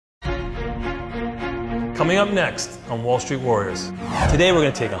Coming up next on Wall Street Warriors. Today we're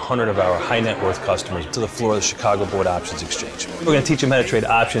going to take 100 of our high net worth customers to the floor of the Chicago Board Options Exchange. We're going to teach them how to trade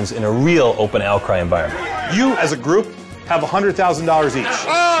options in a real open outcry environment. You, as a group, have $100,000 each.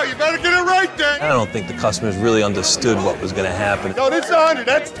 Oh, you better get it right then. I don't think the customers really understood what was going to happen. No, this is 100,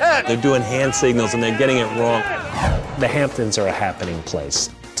 that's 10. They're doing hand signals and they're getting it wrong. The Hamptons are a happening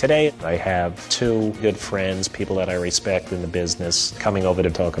place. Today, I have two good friends, people that I respect in the business, coming over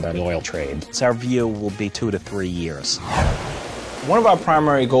to talk about oil trade. So our view will be 2 to 3 years. One of our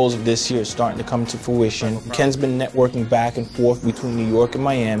primary goals of this year is starting to come to fruition. Ken's been networking back and forth between New York and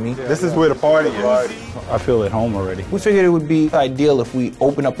Miami. This is where the party is. I feel at home already. We figured it would be ideal if we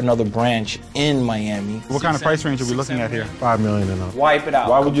open up another branch in Miami. What kind of price range are we looking at here? $5 million and up. Wipe it out.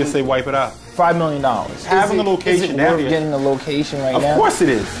 Why would you say wipe it out? $5 million. Having a location is it down worth here. getting a location right now? Of course it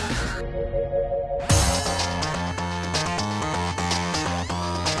is.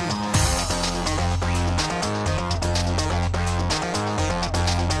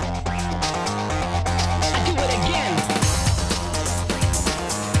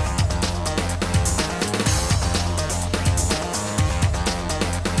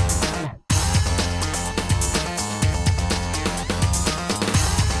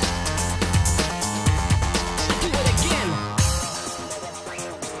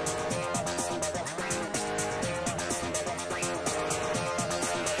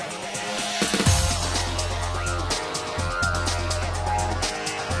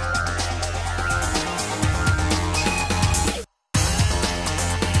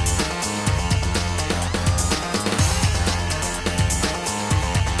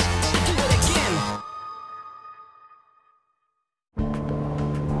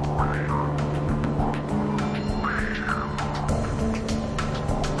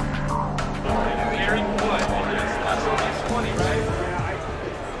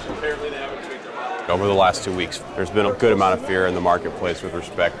 Over the last 2 weeks, there's been a good amount of fear in the marketplace with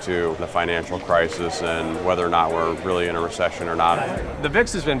respect to the financial crisis and whether or not we're really in a recession or not. The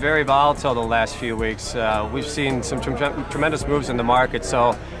VIX has been very volatile the last few weeks. We've seen some tremendous moves in the market,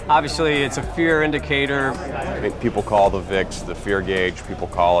 so obviously it's a fear indicator. I think people call the VIX the fear gauge, people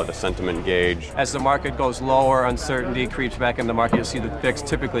call it a sentiment gauge. As the market goes lower, uncertainty creeps back in the market, you'll see the VIX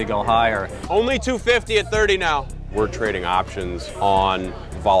typically go higher. Only 250 at 30 now. We're trading options on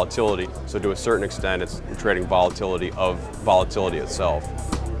volatility, so to a certain extent it's trading volatility of volatility itself.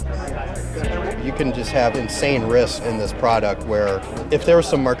 You can just have insane risk in this product where if there was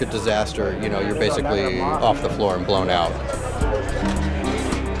some market disaster, you know, you're basically off the floor and blown out.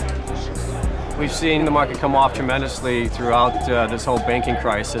 We've seen the market come off tremendously throughout this whole banking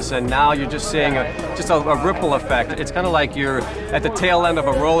crisis, and now you're just seeing a ripple effect. It's kind of like you're at the tail end of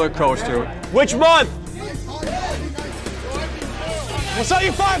a roller coaster. Which month? We'll sell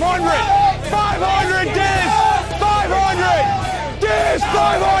you 500! 500, Diz! 500! Diz,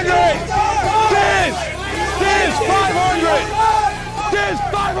 500! Diz! Diz, 500! Diz,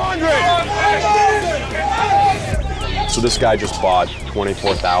 500! So this guy just bought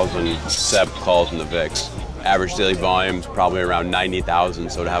 24,000 SEP calls in the VIX. Average daily volume's probably around 90,000,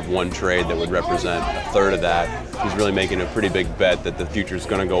 so to have one trade that would represent a third of that, he's really making a pretty big bet that the future's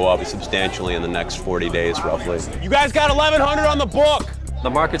going to go up substantially in the next 40 days, roughly. You guys got 1,100 on the book! The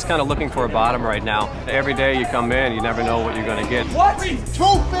market's kind of looking for a bottom right now. Every day you come in, you never know what you're going to get. What?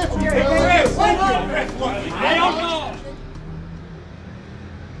 250! I don't know!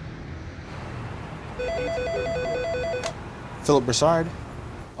 Philip Broussard.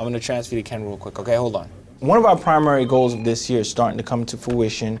 I'm going to transfer you to Ken real quick. Okay, hold on. One of our primary goals of this year is starting to come to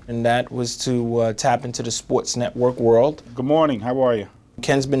fruition, and that was to tap into the sports network world. Good morning. How are you?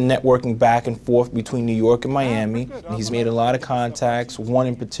 Ken's been networking back and forth between New York and Miami. He's made a lot of contacts. One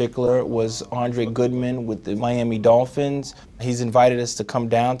in particular was Andre Goodman with the Miami Dolphins. He's invited us to come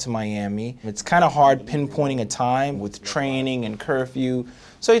down to Miami. It's kind of hard pinpointing a time with training and curfew.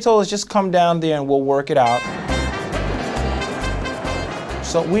 So he told us, just come down there and we'll work it out.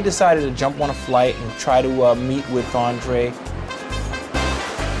 So we decided to jump on a flight and try to meet with Andre.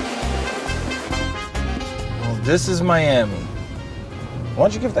 Well, this is Miami. Why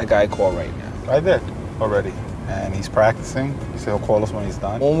don't you give that guy a call right now? I did already. And he's practicing. He said he'll call us when he's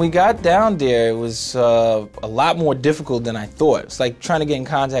done. When we got down there, it was a lot more difficult than I thought. It's like trying to get in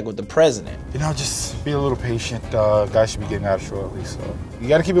contact with the president. You know, just be a little patient. Guy should be getting out shortly, so. You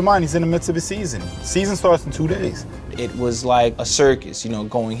gotta keep in mind, he's in the midst of his season. Season starts in 2 days. It was like a circus, you know,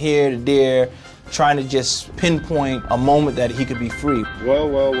 going here to there, trying to just pinpoint a moment that he could be free.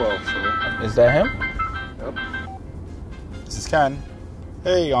 Well, so. Is that him? Yep. This is Ken.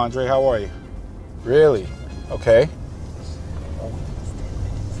 Hey, Andre, how are you? Really? Okay.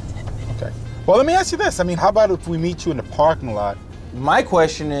 Okay. Well, let me ask you this. I mean, how about if we meet you in the parking lot? My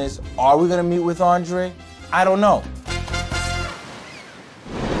question is, are we going to meet with Andre? I don't know.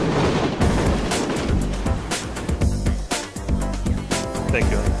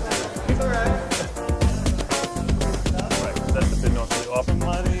 Thank you. It's all right. That's the bid, not really offer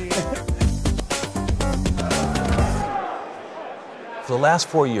money. For the last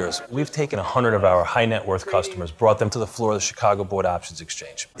 4 years, we've taken 100 of our high net worth customers, brought them to the floor of the Chicago Board Options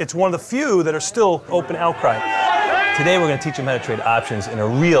Exchange. It's one of the few that are still open outcry. Today we're going to teach them how to trade options in a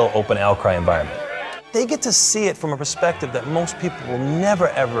real open outcry environment. They get to see it from a perspective that most people will never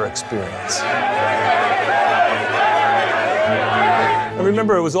ever experience. I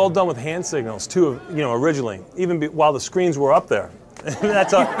remember it was all done with hand signals too, originally, even while the screens were up there.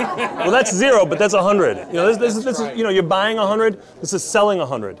 That's 0, but that's 100. This is you're buying 100. This is selling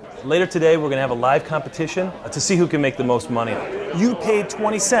 100. Later today, we're going to have a live competition to see who can make the most money. You paid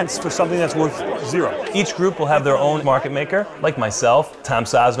 20 cents for something that's worth 0. Each group will have their own market maker, like myself, Tom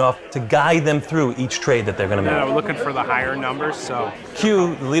Sosnoff, to guide them through each trade that they're going to make. Yeah, we're looking for the higher numbers, so.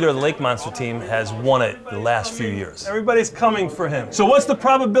 Q, the leader of the Lake Monster team, has won it the last few years. Everybody's coming for him. So what's the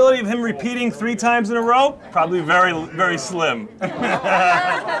probability of him repeating 3 times in a row? Probably very, very slim.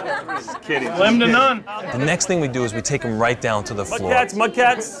 Just kidding. Slim to none. The next thing we do is we take them right down to the floor.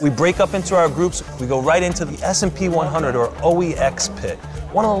 Mudcats. We break up into our groups. We go right into the S&P 100 or OEX pit,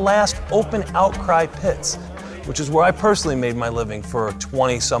 one of the last open outcry pits, which is where I personally made my living for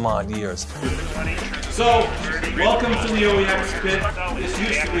 20 some odd years. So, welcome to the OEX pit. This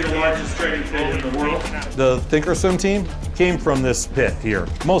used to be the largest trading pit in the world. The Thinkorswim team came from this pit here,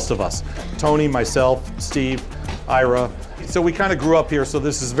 most of us. Tony, myself, Steve, Ira. So we kind of grew up here, so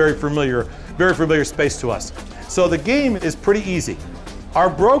this is very familiar space to us. So the game is pretty easy.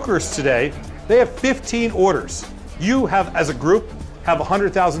 Our brokers today, they have 15 orders. You have, as a group, have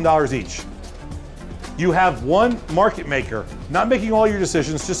 $100,000 each. You have one market maker, not making all your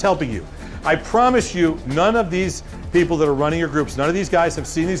decisions, just helping you. I promise you, none of these people that are running your groups, none of these guys have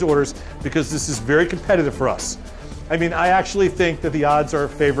seen these orders because this is very competitive for us. I mean, I actually think that the odds are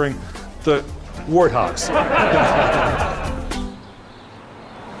favoring the warthogs.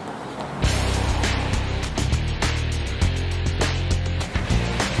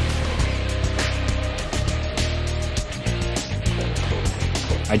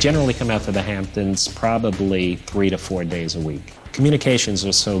 I generally come out to the Hamptons probably 3 to 4 days a week. Communications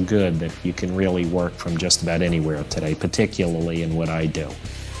are so good that you can really work from just about anywhere today, particularly in what I do.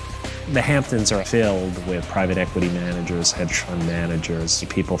 The Hamptons are filled with private equity managers, hedge fund managers,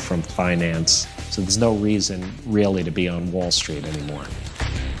 people from finance, so there's no reason really to be on Wall Street anymore.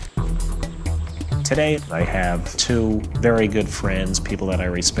 Today, I have 2 very good friends, people that I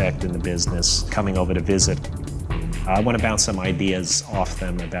respect in the business, coming over to visit. I want to bounce some ideas off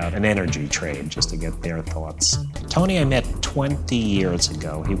them about an energy trade, just to get their thoughts. Tony I met 20 years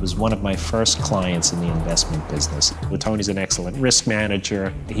ago. He was one of my first clients in the investment business. Well, Tony's an excellent risk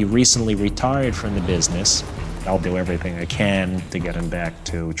manager. He recently retired from the business. I'll do everything I can to get him back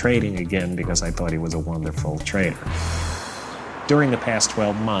to trading again because I thought he was a wonderful trader. During the past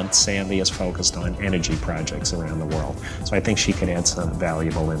 12 months, Sandy has focused on energy projects around the world, so I think she could add some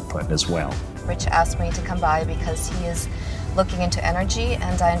valuable input as well. Rich asked me to come by because he is looking into energy,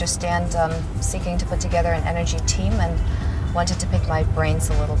 and I understand seeking to put together an energy team and wanted to pick my brains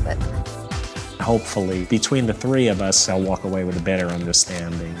a little bit. Hopefully, between the 3 of us, I'll walk away with a better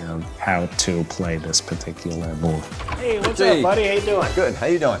understanding of how to play this particular move. Hey, what's up, buddy? How you doing? Good. How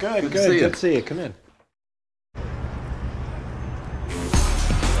you doing? Good. Good to see you. Come in.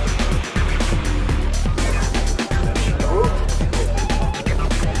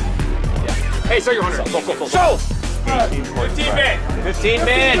 Hey, sell your 100. Go. Sold! 15 bid. 15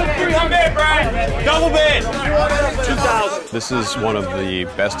 bid. 300 bid, Brian. Double bid. 2,000. This is one of the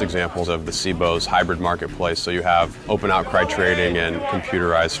best examples of the CBOE's hybrid marketplace. So you have open outcry trading and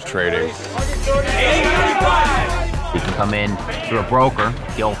computerized trading. You can come in through a broker,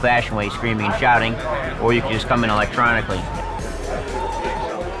 the old-fashioned way, screaming and shouting, or you can just come in electronically.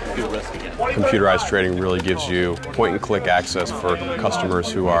 Computerized trading really gives you point-and-click access for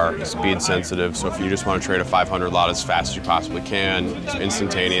customers who are speed sensitive. So if you just want to trade a 500 lot as fast as you possibly can, it's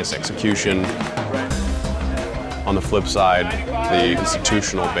instantaneous execution. On the flip side, the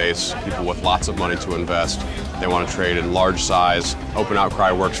institutional base, people with lots of money to invest, they want to trade in large size. Open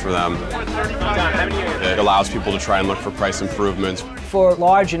outcry works for them. It allows people to try and look for price improvements. For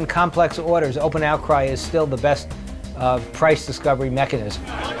large and complex orders, open outcry is still the best price discovery mechanism.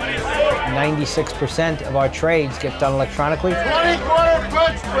 96% of our trades get done electronically,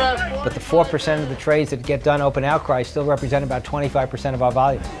 but the 4% of the trades that get done open outcry still represent about 25% of our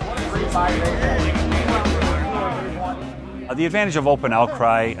volume. The advantage of open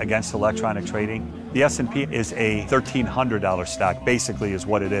outcry against electronic trading, the S&P is a $1,300 stock, basically is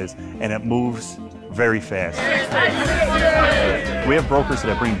what it is, and it moves very fast. We have brokers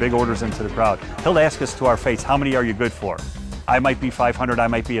that bring big orders into the crowd. He'll ask us to our face, how many are you good for? I might be 500, I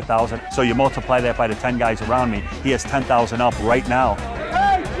might be 1,000. So you multiply that by the 10 guys around me, he has 10,000 up right now.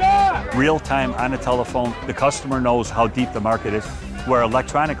 Real time on the telephone, the customer knows how deep the market is, where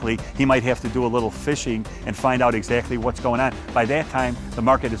electronically, he might have to do a little fishing and find out exactly what's going on. By that time, the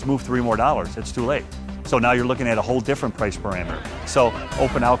market has moved $3 more. It's too late. So now you're looking at a whole different price parameter. So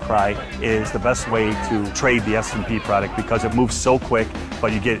open outcry is the best way to trade the S&P product because it moves so quick,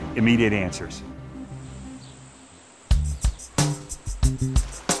 but you get immediate answers.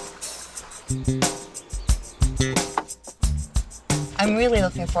 I'm really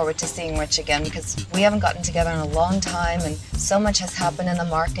looking forward to seeing Rich again because we haven't gotten together in a long time and so much has happened in the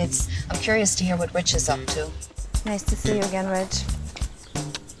markets. I'm curious to hear what Rich is up to. Nice to see you again, Rich.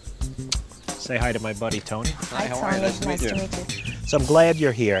 Say hi to my buddy Tony. Hi, how are you? Nice to meet you. So I'm glad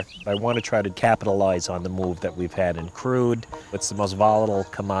you're here. I want to try to capitalize on the move that we've had in crude. It's the most volatile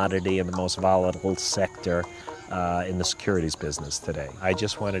commodity and the most volatile sector in the securities business today. I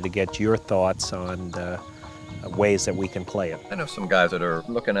just wanted to get your thoughts on ways that we can play it. I know some guys that are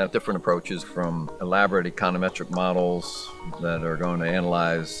looking at different approaches, from elaborate econometric models that are going to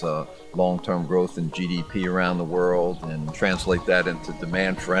analyze long-term growth in GDP around the world and translate that into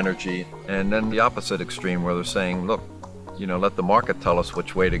demand for energy. And then the opposite extreme where they're saying, look, you know, let the market tell us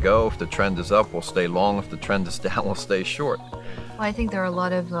which way to go. If the trend is up, we'll stay long. If the trend is down, we'll stay short. Well, I think there are a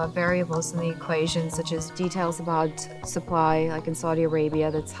lot of variables in the equation, such as details about supply, like in Saudi Arabia,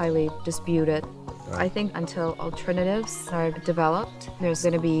 that's highly disputed. I think until alternatives are developed, there's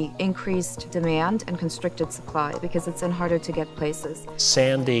going to be increased demand and constricted supply because it's in harder to get places.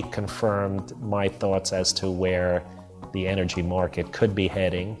 Sandy confirmed my thoughts as to where the energy market could be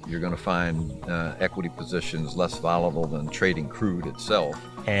heading. You're going to find equity positions less volatile than trading crude itself.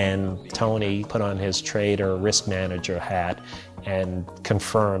 And Tony put on his trader risk manager hat and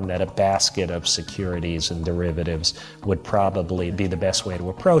confirmed that a basket of securities and derivatives would probably be the best way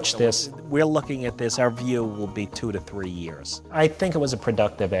to approach this. We're looking at this, our view will be 2 to 3 years. I think it was a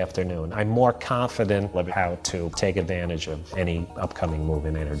productive afternoon. I'm more confident of how to take advantage of any upcoming move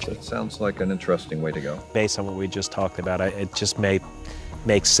in energy. It sounds like an interesting way to go. Based on what we just talked about, it just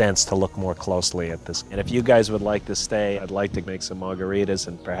makes sense to look more closely at this. And if you guys would like to stay, I'd like to make some margaritas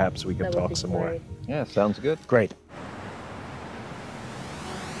and perhaps we can talk some more. Yeah, sounds good. Great.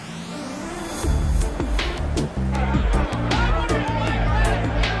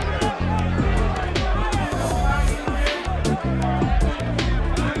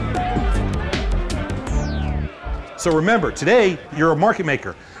 So remember, today you're a market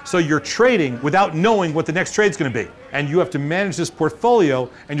maker. So you're trading without knowing what the next trade's going to be. And you have to manage this portfolio,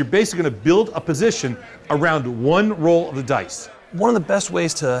 and you're basically going to build a position around one roll of the dice. One of the best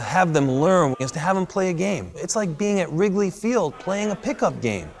ways to have them learn is to have them play a game. It's like being at Wrigley Field playing a pickup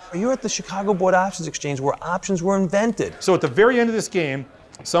game. You're at the Chicago Board Options Exchange where options were invented. So at the very end of this game,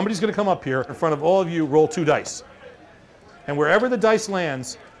 somebody's going to come up here in front of all of you, roll 2 dice. And wherever the dice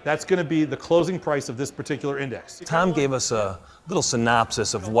lands, that's going to be the closing price of this particular index. Tom gave us a little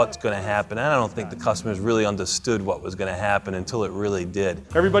synopsis of what's going to happen. And I don't think the customers really understood what was going to happen until it really did.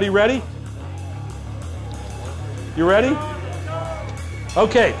 Everybody ready? You ready?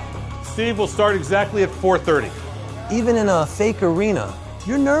 Okay, Steve will start exactly at 4:30. Even in a fake arena,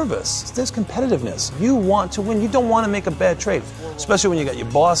 you're nervous. There's competitiveness. You want to win. You don't want to make a bad trade, especially when you got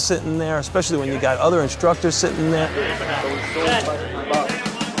your boss sitting there, especially when you got other instructors sitting there.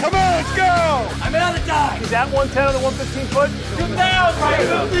 Come on, let's go! I'm out of time. Is that 110 on the 115 foot?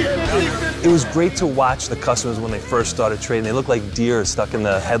 2,000! It was great to watch the customers when they first started trading. They looked like deer stuck in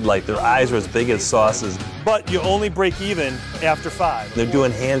the headlight. Their eyes were as big as saucers. But you only break even after 5. They're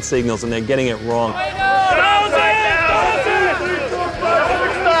doing hand signals and they're getting it wrong.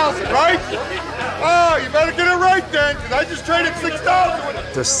 6,000, right? Oh, you better get it right then, because I just traded 6,000.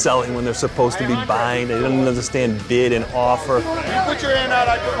 They're selling when they're supposed to be buying. They don't understand bid and offer. You put your hand out,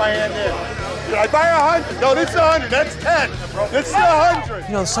 I put my hand in. Did I buy 100? No, this is 100. That's 10. This is 100.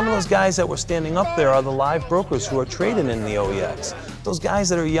 You know, some of those guys that were standing up there are the live brokers who are trading in the OEX. Those guys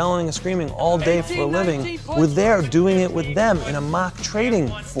that are yelling and screaming all day for a living, we're there doing it with them in a mock trading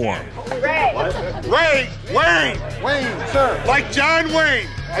form. Wayne, sir. Like John Wayne.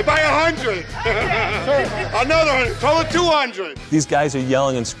 I buy 100. Another 100. Call it 200. These guys are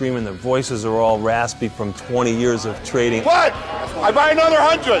yelling and screaming. Their voices are all raspy from 20 years of trading. What? I buy another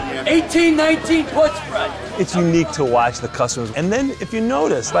 100. 18-19 put spread. It's unique to watch the customers. And then if you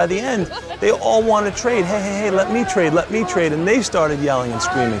notice, by the end, they all want to trade. Hey, hey, hey, let me trade, let me trade. And they started yelling and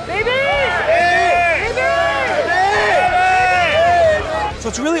screaming. Baby! So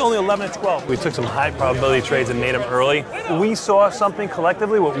it's really only 11 to 12. We took some high probability trades and made them early. We saw something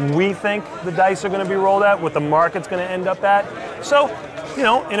collectively, what we think the dice are going to be rolled at, what the market's going to end up at. So, you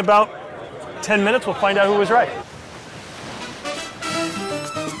know, in about 10 minutes, we'll find out who was right.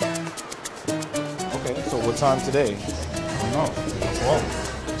 Okay, so what time today? I don't know.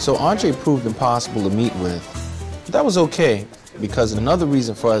 So Andre proved impossible to meet with. But that was okay, because another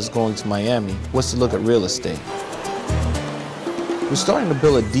reason for us going to Miami was to look at real estate. We're starting to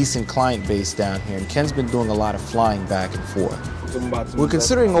build a decent client base down here, and Ken's been doing a lot of flying back and forth. We're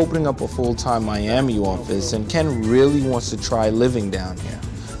considering opening up a full-time Miami office, and Ken really wants to try living down here.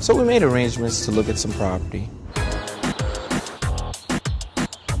 So we made arrangements to look at some property.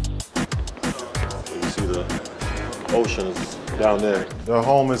 You see the oceans down there. The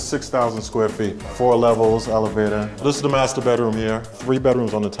home is 6,000 square feet, 4 levels, elevator. This is the master bedroom here, 3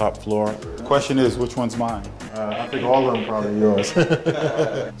 bedrooms on the top floor. The question is, which one's mine? I think all of them probably yours.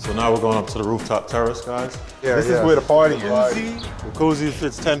 So now we're going up to the rooftop terrace, guys. Yeah, this is where the party is. Jacuzzi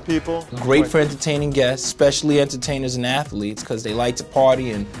fits 10 people. Great for entertaining guests, especially entertainers and athletes, because they like to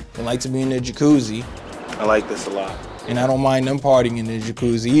party and they like to be in their jacuzzi. I like this a lot. And I don't mind them partying in their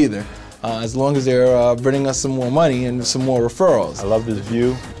jacuzzi either, as long as they're bringing us some more money and some more referrals. I love this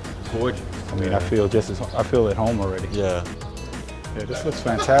view. It's gorgeous. I mean, I feel at home already. Yeah. Yeah, this looks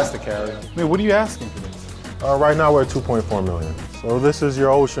fantastic, Harry. I mean, what are you asking for this? Right now we're at 2.4 million. So this is your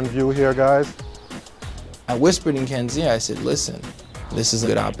ocean view here, guys. I whispered in Ken's ear, I said, listen, this is a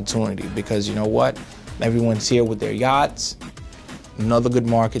good opportunity because you know what? Everyone's here with their yachts. Another good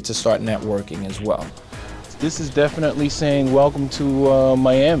market to start networking as well. This is definitely saying welcome to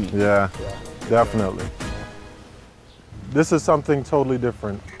Miami. Yeah, definitely. This is something totally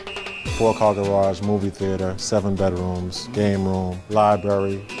different. 4-car garage, movie theater, 7 bedrooms, game room,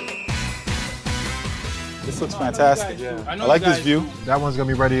 library. This looks fantastic. I like this view. That one's gonna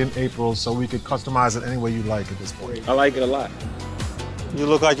be ready in April, so we could customize it any way you like at this point. I like it a lot. You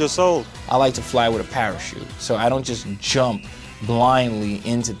look like you're sold. I like to fly with a parachute, so I don't just jump blindly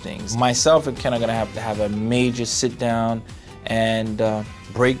into things. Myself and Ken are gonna have to have a major sit down and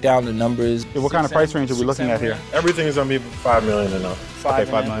break down the numbers. Yeah, what kind of price range are we looking at here? Everything is gonna be $5 million and up. Okay,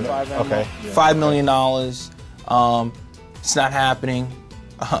 $5 million. Okay. $5 million. It's not happening.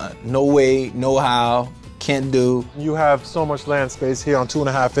 No way, no how. Can't do. You have so much land space here on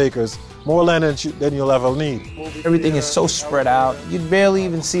 2.5 acres, more land than you'll ever need. Everything is so spread out, you'd barely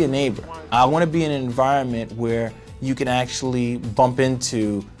even see a neighbor. I want to be in an environment where you can actually bump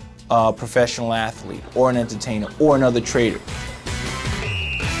into a professional athlete or an entertainer or another trader.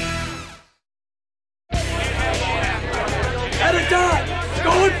 At a dime,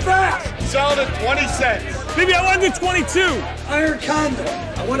 going fast. Sell it at 20 cents. Maybe I want to do 22. Iron condom,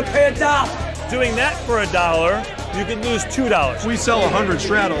 I want to pay $1. Doing that for $1, you could lose $2. We sell 100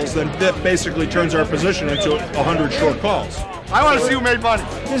 straddles, then that basically turns our position into 100 short calls. I want to see who made money.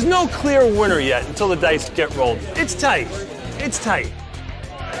 There's no clear winner yet until the dice get rolled. It's tight. It's tight.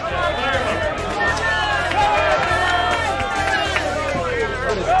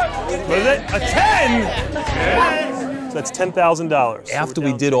 What is it? A 10? So that's $10,000. After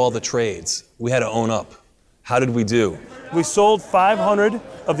we did all the trades, we had to own up. How did we do? We sold 500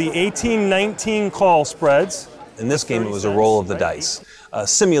 of the 18-19 call spreads. In this game, it was a roll of the dice,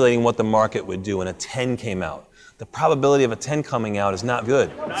 simulating what the market would do, and a 10 came out. The probability of a 10 coming out is not good.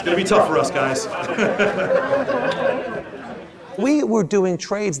 It's going to be tough for us, guys. We were doing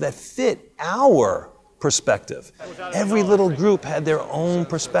trades that fit our perspective. Every little group had their own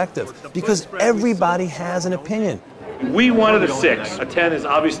perspective because everybody has an opinion. We wanted a 6. A 10 is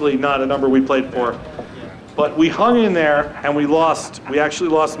obviously not a number we played for. But we hung in there and we lost. We actually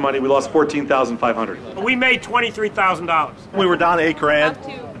lost money. We lost $14,500. We made $23,000. We were down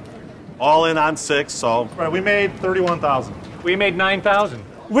 $8,000. All in on 6, so we made $31,000. We made $9,000.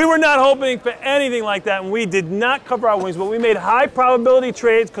 We were not hoping for anything like that, and we did not cover our wings, but we made high probability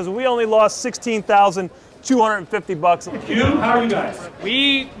trades because we only lost $16,250. Hugh, how are you guys?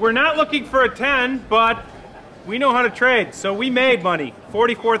 We were not looking for a 10, but we know how to trade, so we made money,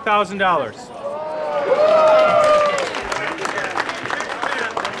 $44,000.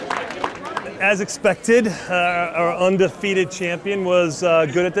 As expected, our undefeated champion was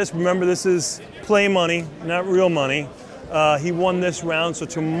good at this. Remember, this is play money, not real money. He won this round, so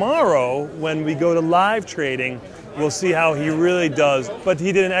tomorrow when we go to live trading, we'll see how he really does. But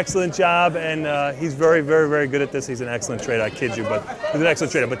he did an excellent job, and he's very, very, very good at this. He's an excellent trader, I kid you, but he's an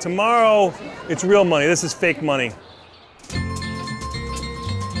excellent trader. But tomorrow, it's real money. This is fake money.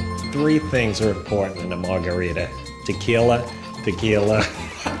 3 things are important in a margarita: tequila, tequila,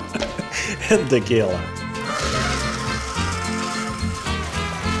 and tequila.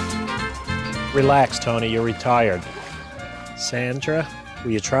 Relax, Tony, you're retired. Sandra,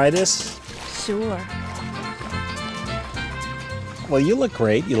 will you try this? Sure. Well, you look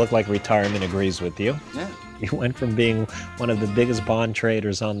great. You look like retirement agrees with you. Yeah. You went from being one of the biggest bond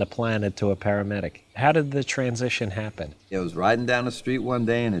traders on the planet to a paramedic. How did the transition happen? I was riding down the street one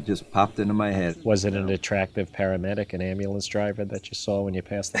day and it just popped into my head. Was it an attractive paramedic, an ambulance driver that you saw when you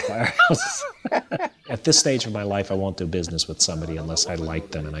passed the firehouse? At this stage of my life, I won't do business with somebody unless I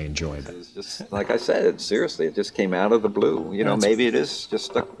like them and I enjoy them. It's just, like I said, seriously, it just came out of the blue. You know, maybe it is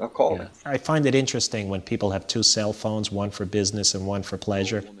just a call. Yeah. I find it interesting when people have 2 cell phones, one for business and one for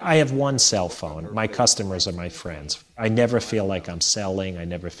pleasure. I have 1 cell phone. My customers are my friends. I never feel like I'm selling. I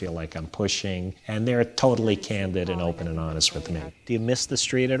never feel like I'm pushing. And they're totally candid and open and honest with me. Do you miss the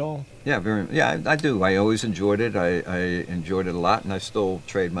street at all? Yeah, I do. I always enjoyed it. I enjoyed it a lot, and I still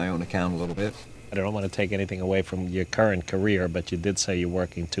trade my own account a little bit. I don't want to take anything away from your current career, but you did say you're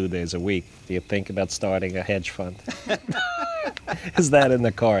working 2 days a week. Do you think about starting a hedge fund? Is that in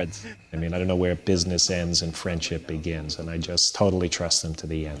the cards? I mean, I don't know where business ends and friendship begins, and I just totally trust them to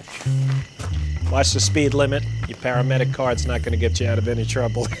the end. Watch the speed limit. Your paramedic card's not going to get you out of any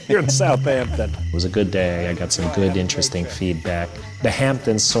trouble here in Southampton. It was a good day. I got some good, interesting feedback. The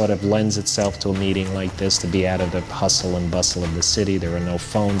Hamptons sort of lends itself to a meeting like this to be out of the hustle and bustle of the city. There are no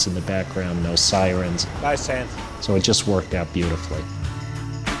phones in the background, no sirens. Bye, Sam. So it just worked out beautifully.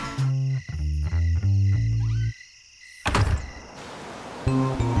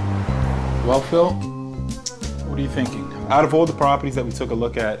 Well, Phil, what are you thinking? Out of all the properties that we took a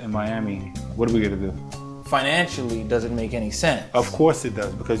look at in Miami, what are we going to do? Financially, does it make any sense? Of course it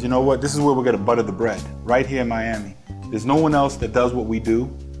does, because you know what? This is where we're going to butter the bread, right here in Miami. There's no one else that does what we do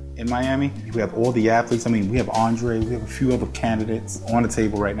in Miami. We have all the athletes. I mean, we have Andre, we have a few other candidates on the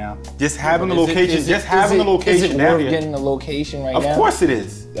table right now. Just having the location, Is it worth getting a location right now? Of course it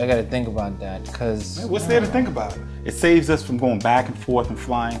is. I got to think about that, because... What's there to think about? It saves us from going back and forth and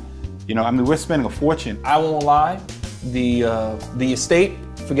flying. You know, I mean, we're spending a fortune. I won't lie, the estate,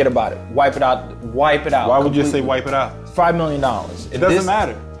 forget about it. Wipe it out, wipe it out. Why would you say wipe it out? $5 million. It doesn't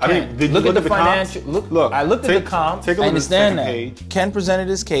matter. I mean, did you look at the financial? Look, I looked at the comp. Take a look at the second page. Ken presented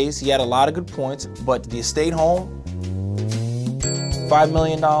his case. He had a lot of good points, but the estate home, $5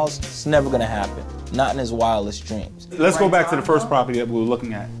 million, it's never going to happen. Not in his wildest dreams. Let's go back to the first property that we were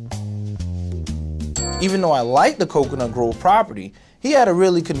looking at. Even though I like the Coconut Grove property, he had to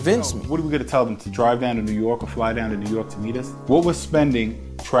really convince me. What are we going to tell them? To drive down to New York or fly down to New York to meet us? What we're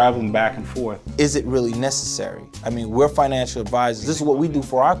spending traveling back and forth. Is it really necessary? I mean, we're financial advisors. This is what we do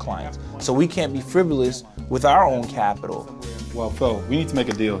for our clients. So we can't be frivolous with our own capital. Well, Phil, we need to make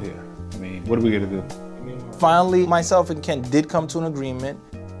a deal here. I mean, what are we going to do? Finally, myself and Ken did come to an agreement.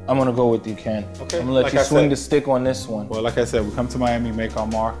 I'm going to go with you, Ken. Okay. I'm going to let you swing the stick on this one. Well, like I said, we come to Miami, make our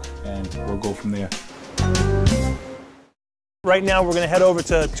mark, and we'll go from there. Right now, we're going to head over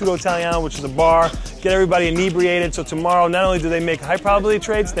to Tutto Italiano, which is a bar, get everybody inebriated. So tomorrow, not only do they make high probability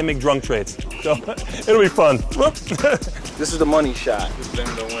trades, they make drunk trades. So it'll be fun. This is the money shot. Just them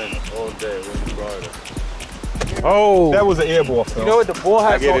to win all day. Oh, that was an air ball, Phil. You know what? The ball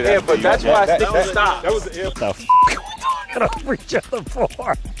has no air, but that's why I stick to stop. That was the air ball. What the f*** over each other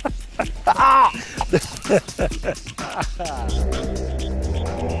for?